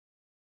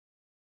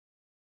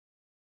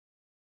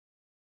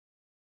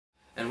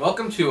And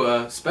welcome to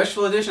a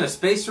special edition of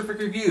Spaceriffic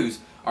Reviews,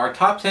 our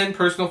top 10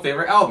 personal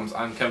favorite albums.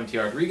 I'm Kevin T.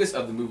 Rodriguez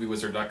of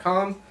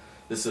themoviewizard.com.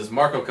 This is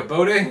Marco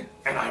Cabote,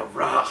 and I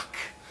rock.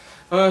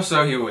 Oh,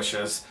 so he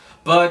wishes.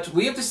 But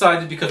we have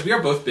decided, because we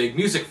are both big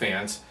music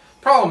fans,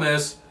 problem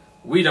is,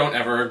 we don't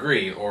ever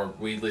agree, or at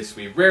least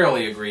we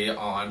rarely agree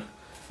on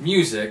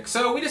music.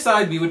 So we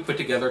decided we would put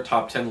together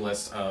top 10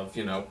 lists of,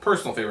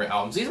 personal favorite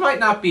albums. These might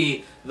not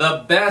be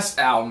the best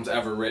albums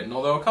ever written,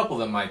 although a couple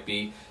of them might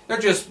be. They're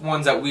just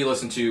ones that we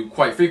listen to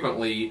quite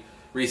frequently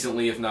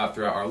recently, if not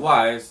throughout our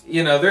lives.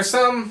 There's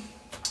some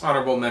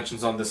honorable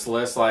mentions on this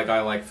list, like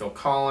I like Phil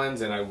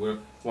Collins, and I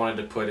wanted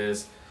to put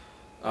his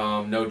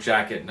No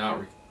Jacket Not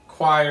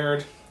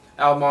Required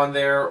album on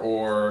there,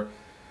 or,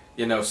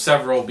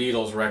 several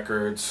Beatles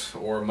records,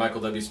 or Michael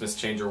W. Smith's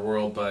Change Your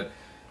World,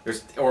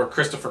 or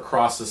Christopher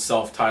Cross's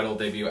self-titled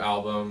debut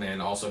album,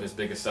 and also his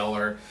biggest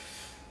seller.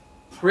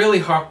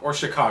 Or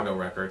Chicago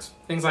records.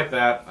 Things like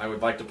that I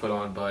would like to put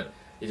on, but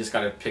you just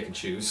gotta pick and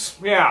choose.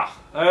 Yeah,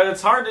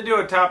 it's hard to do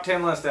a top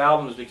 10 list of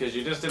albums because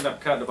you just end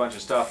up cutting a bunch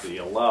of stuff that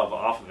you love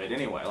off of it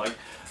anyway. Like,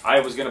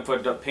 I was going to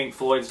put up Pink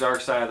Floyd's Dark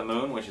Side of the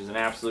Moon, which is an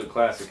absolute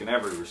classic in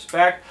every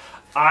respect.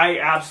 I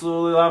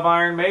absolutely love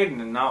Iron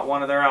Maiden, and not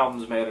one of their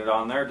albums made it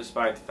on there,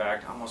 despite the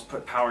fact I almost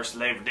put Power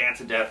Slave or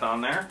Dance of Death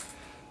on there.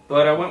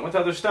 But I went with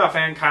other stuff,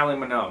 and Kylie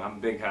Minogue. I'm a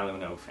big Kylie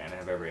Minogue fan. I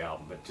have every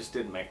album, but just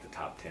didn't make the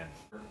top 10.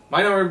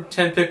 My number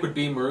 10 pick would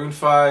be Maroon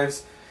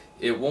 5's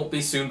It Won't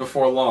Be Soon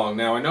Before Long.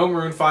 Now, I know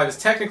Maroon 5 is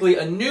technically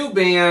a new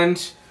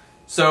band,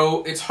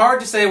 so it's hard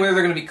to say whether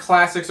they're going to be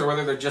classics or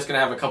whether they're just going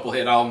to have a couple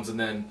hit albums and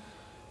then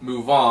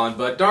move on.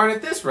 But darn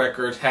it, this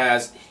record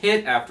has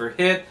hit after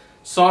hit,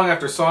 song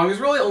after song. There's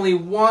really only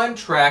one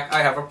track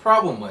I have a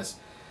problem with.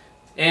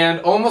 And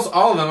almost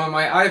all of them on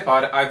my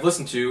iPod I've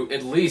listened to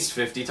at least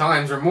 50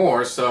 times or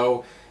more,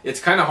 so it's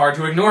kind of hard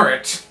to ignore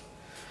it.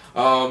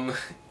 Yeah,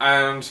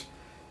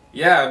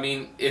 I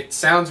mean, it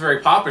sounds very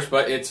popish,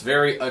 but it's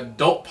very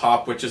adult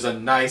pop, which is a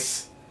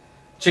nice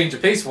change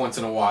of pace once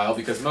in a while,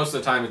 because most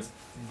of the time it's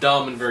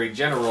dumb and very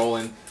general,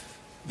 and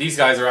these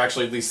guys are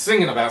actually at least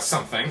singing about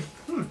something.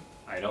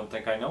 I don't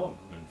think I know a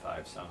Maroon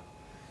 5 song.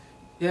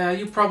 Yeah,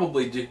 you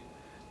probably do.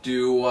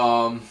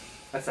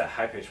 That's that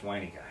high-pitched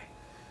whiny guy.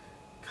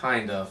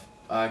 Kind of.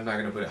 I'm not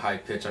going to put it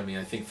high-pitched. I mean,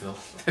 I think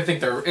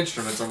their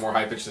instruments are more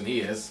high-pitched than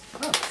he is.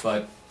 Oh.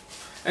 But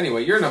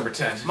anyway, you're number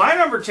 10. My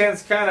number 10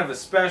 is kind of a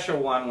special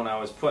one when I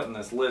was putting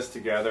this list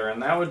together,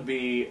 and that would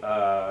be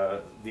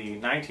the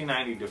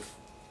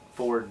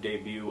 1994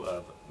 debut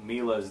of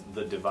Mila's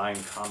The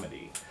Divine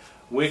Comedy,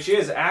 which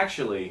is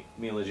actually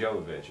Mila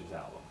Jovovich's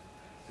album.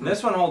 And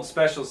this one holds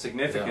special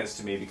significance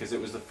to me because it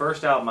was the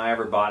first album I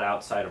ever bought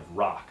outside of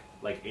rock,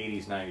 like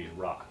 80s, 90s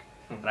rock.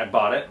 And I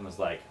bought it and was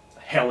like, the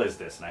hell is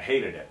this? And I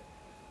hated it.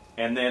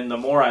 And then the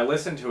more I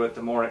listened to it,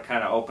 the more it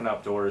kind of opened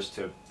up doors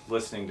to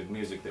listening to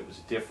music that was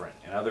different.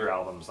 And other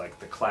albums like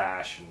The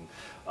Clash and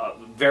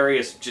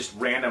various just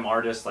random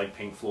artists like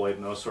Pink Floyd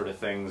and those sort of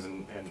things,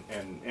 and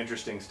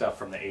interesting stuff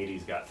from the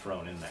 80s got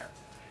thrown in there.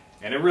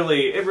 And it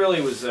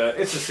really was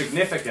it's a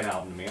significant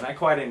album to me, and I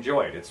quite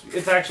enjoyed it.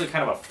 It's actually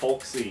kind of a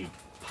folksy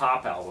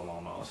pop album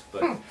almost,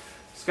 but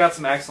it's got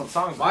some excellent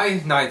songs.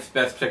 My ninth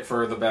best pick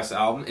for the best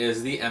album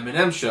is The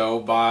Eminem Show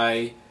by,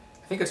 I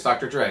think it's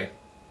Dr. Dre.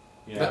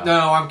 Yeah. But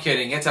no, I'm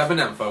kidding. It's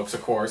Eminem, folks,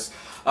 of course.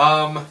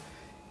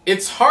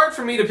 It's hard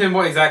for me to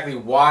pinpoint exactly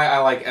why I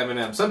like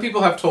Eminem. Some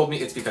people have told me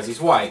it's because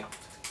he's white.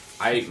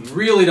 I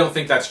really don't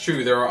think that's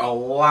true. There are a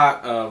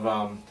lot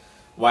of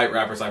white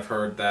rappers I've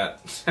heard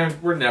that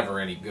were never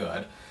any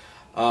good.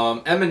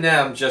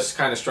 Eminem just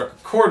kind of struck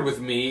a chord with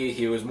me.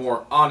 He was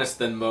more honest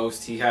than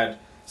most. He had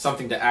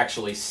something to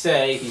actually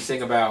say. He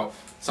sang about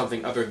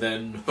something other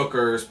than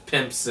hookers,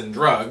 pimps, and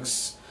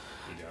drugs.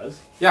 He does?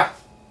 Yeah.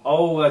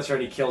 Oh, that's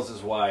right. He kills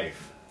his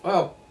wife.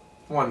 Well,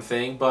 one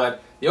thing,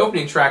 but the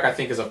opening track I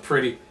think is a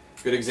pretty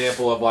good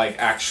example of like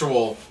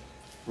actual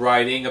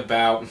writing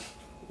about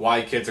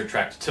why kids are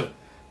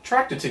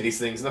attracted to these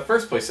things in the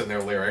first place in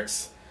their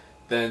lyrics.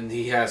 Then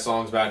he has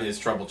songs about his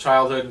troubled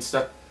childhood and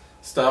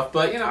stuff.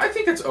 But I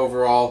think it's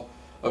overall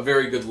a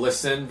very good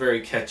listen,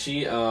 very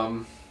catchy.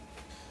 I'm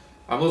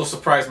a little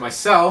surprised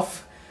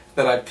myself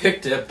that I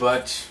picked it,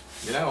 but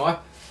you know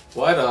what?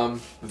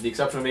 With the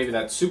exception of maybe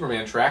that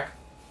Superman track,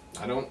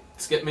 I don't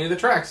skip many of the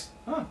tracks.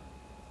 Huh.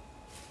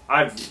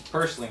 I've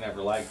personally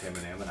never liked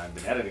Eminem, and I've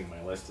been editing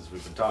my list as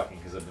we've been talking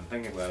because I've been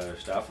thinking about other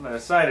stuff, and I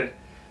decided,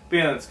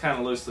 being that it's kind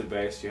of loosely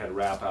based, you had a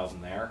rap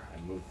album there. I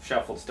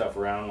shuffled stuff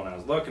around when I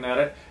was looking at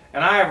it,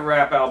 and I have a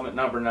rap album at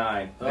number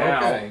 9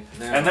 now,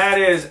 and that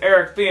is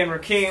Eric B. and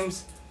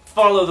Rakim's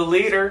Follow the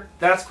Leader.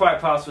 That's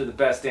quite possibly the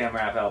best damn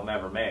rap album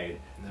ever made.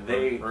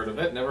 Never heard of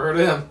it, never heard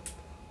of him.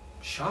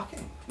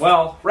 Shocking.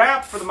 Well,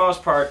 rap for the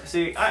most part,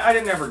 see, I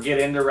didn't ever get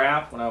into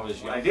rap when I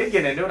was young. I did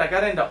get into it, I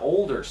got into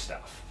older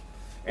stuff.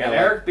 And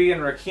Eric B.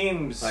 and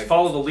Rakim's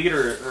Follow the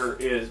Leader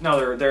is,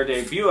 no, their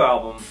debut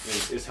album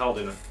is held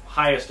in the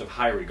highest of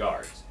high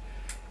regards.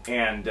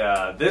 And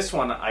this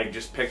one, I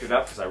just picked it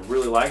up because I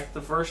really liked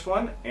the first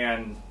one,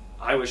 and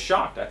I was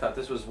shocked. I thought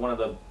this was one of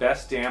the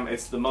best damn,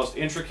 it's the most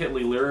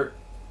intricately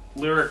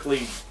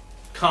lyrically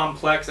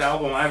complex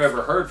album I've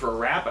ever heard for a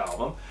rap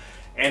album,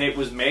 and it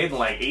was made in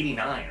like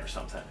 '89 or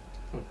something.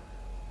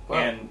 Well,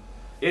 and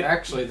it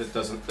actually,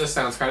 this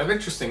sounds kind of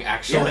interesting.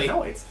 Actually, yeah,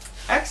 no, it's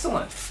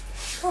excellent.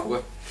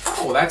 Oh,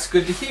 well, that's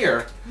good to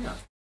hear. Yeah.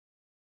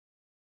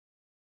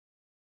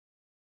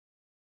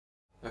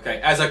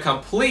 Okay, as a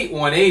complete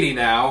 180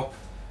 now,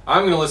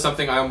 I'm going to list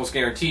something I almost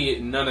guarantee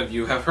none of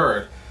you have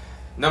heard.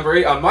 Number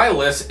 8 on my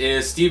list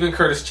is Stephen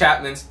Curtis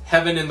Chapman's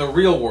Heaven in the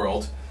Real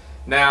World.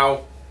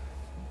 Now,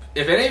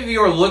 if any of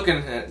you are looking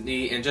at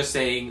me and just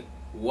saying,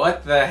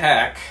 what the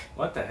heck?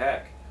 What the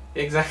heck?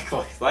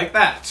 Exactly, like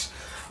that.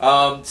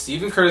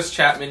 Stephen Curtis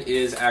Chapman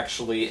is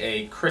actually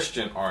a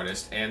Christian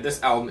artist, and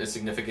this album is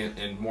significant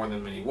in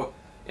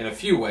in a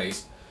few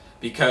ways,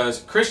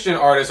 because Christian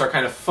artists are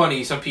kind of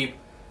funny. Some people,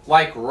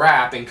 like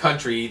rap and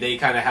country, they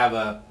kind of have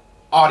a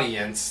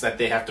audience that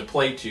they have to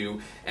play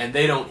to, and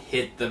they don't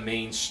hit the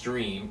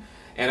mainstream.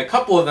 And a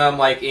couple of them,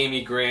 like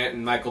Amy Grant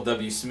and Michael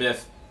W.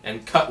 Smith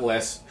and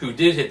Cutlass, who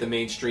did hit the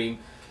mainstream,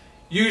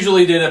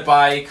 usually did it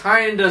by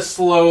kind of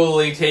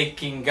slowly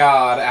taking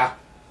God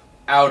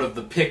out of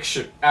the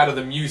picture, out of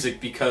the music,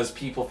 because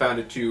people found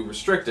it too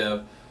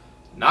restrictive.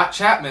 Not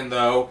Chapman,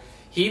 though.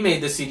 He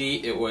made the CD.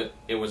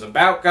 It was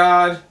about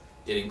God.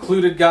 It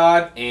included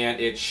God, and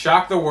it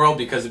shocked the world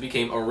because it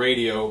became a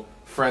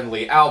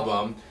radio-friendly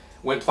album.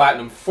 Went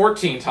platinum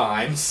 14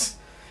 times.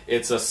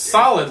 It's a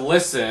solid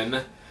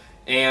listen,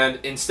 and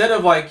instead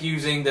of like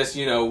using this,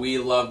 we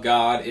love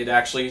God, it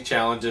actually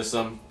challenges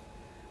some.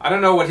 I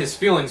don't know what his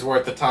feelings were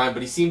at the time,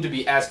 but he seemed to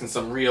be asking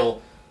some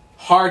real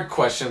hard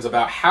questions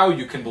about how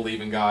you can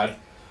believe in God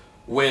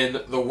when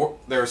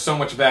there are so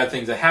much bad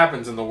things that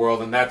happens in the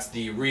world, and that's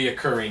the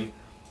reoccurring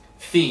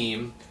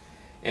theme,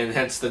 and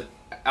hence the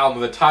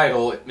album, the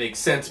title, it makes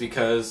sense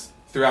because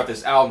throughout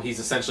this album he's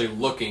essentially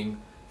looking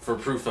for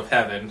proof of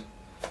heaven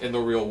in the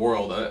real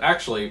world.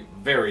 Actually,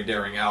 very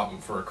daring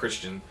album for a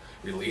Christian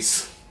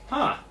release.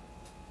 Huh.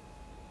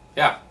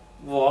 Yeah.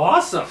 Well,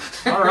 awesome.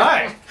 All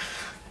right.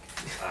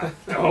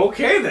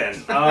 Okay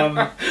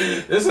then.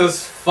 This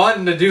is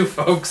fun to do,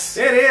 folks.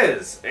 It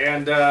is.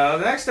 And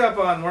next up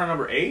on, we're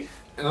number 8?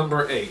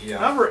 Number 8, yeah.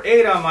 Number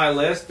 8 on my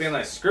list, being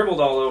I scribbled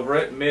all over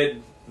it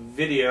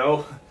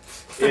mid-video,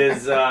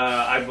 is,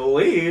 I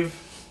believe,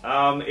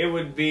 it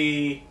would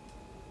be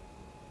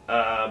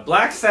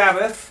Black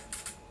Sabbath.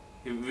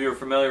 If you're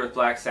familiar with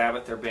Black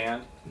Sabbath, their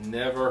band.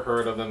 Never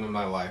heard of them in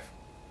my life.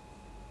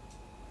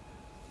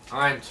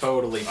 I'm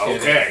totally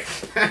kidding. Okay.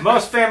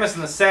 Most famous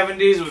in the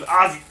 70s with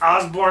Ozzy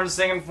Osbourne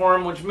singing for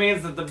them, which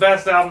means that the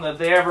best album that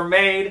they ever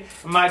made,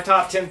 in my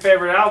top 10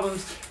 favorite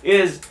albums,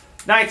 is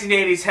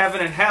 1980's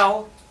Heaven and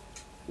Hell,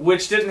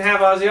 which didn't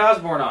have Ozzy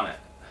Osbourne on it.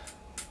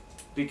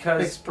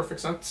 Because... Makes perfect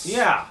sense.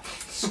 Yeah.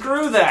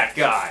 Screw that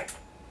guy.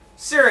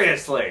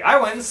 Seriously. I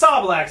went and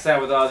saw Black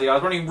Sabbath with Ozzy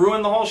Osbourne. He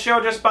ruined the whole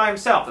show just by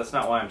himself. That's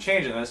not why I'm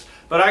changing this.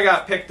 But I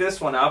picked this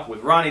one up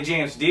with Ronnie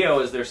James Dio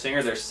as their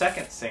singer, their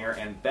second singer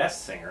and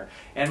best singer.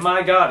 And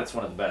my God, it's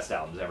one of the best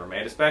albums ever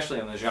made, especially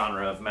in the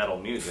genre of metal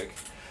music,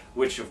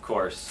 which, of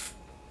course,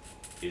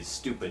 is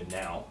stupid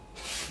now.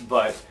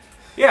 But,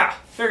 yeah,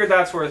 figured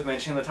that's worth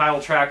mentioning. The title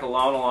track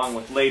alone, along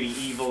with Lady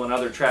Evil and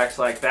other tracks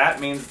like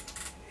that, means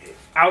it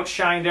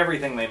outshined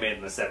everything they made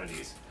in the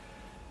 70s.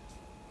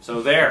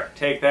 So there,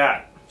 take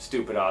that.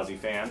 Stupid Ozzy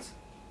fans.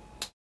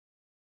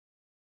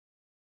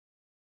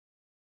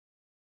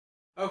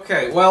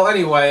 Okay, well,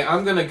 anyway,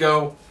 I'm going to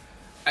go...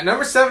 At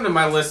number 7 on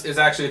my list is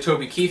actually a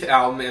Toby Keith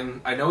album,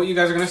 and I know what you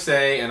guys are going to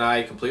say, and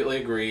I completely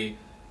agree.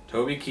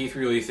 Toby Keith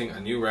releasing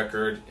a new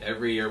record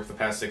every year for the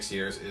past 6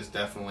 years is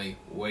definitely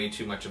way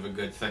too much of a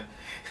good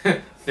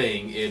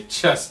thing. It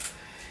just...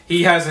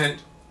 He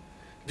hasn't...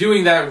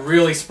 Doing that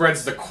really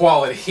spreads the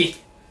quality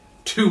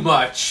too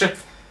much.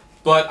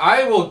 But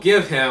I will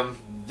give him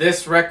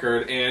this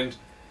record, and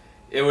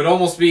it would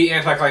almost be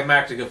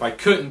anticlimactic if I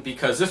couldn't,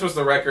 because this was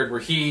the record where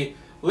he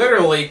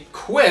literally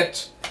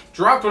quit,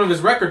 dropped one of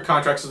his record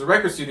contracts, as the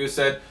record studio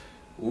said,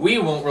 we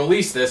won't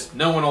release this,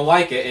 no one will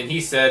like it, and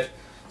he said,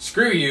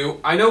 screw you,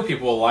 I know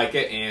people will like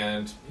it,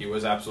 and he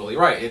was absolutely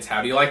right. It's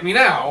How Do You Like Me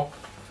Now,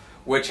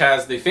 which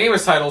has the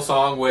famous title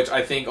song, which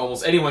I think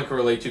almost anyone can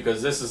relate to,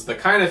 because this is the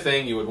kind of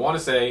thing you would want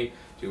to say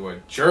to a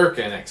jerk,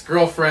 an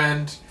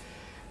ex-girlfriend.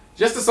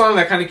 Just a song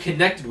that kind of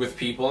connected with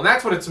people, and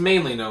that's what it's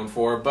mainly known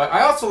for. But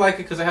I also like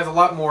it because it has a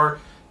lot more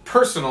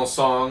personal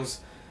songs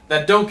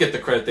that don't get the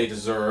credit they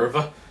deserve.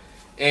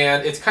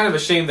 And it's kind of a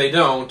shame they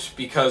don't,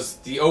 because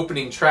the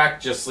opening track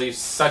just leaves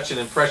such an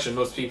impression.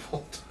 Most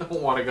people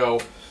don't want to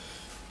go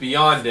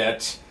beyond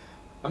it.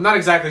 I'm not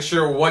exactly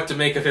sure what to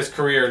make of his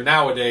career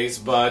nowadays,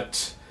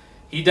 but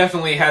he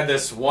definitely had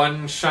this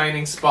one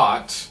shining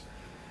spot.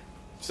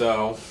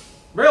 So...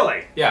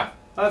 Really? Yeah.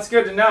 That's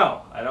good to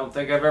know. I don't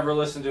think I've ever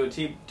listened to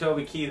a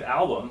Toby Keith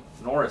album,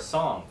 nor a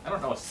song. I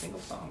don't know a single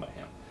song by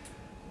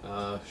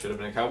him. Should have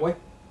been a cowboy?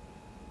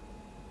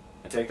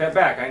 I take that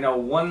back. I know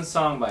one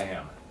song by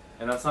him,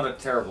 and that's not a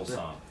terrible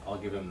song. I'll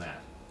give him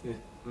that. Yeah.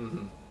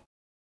 Mm-hmm.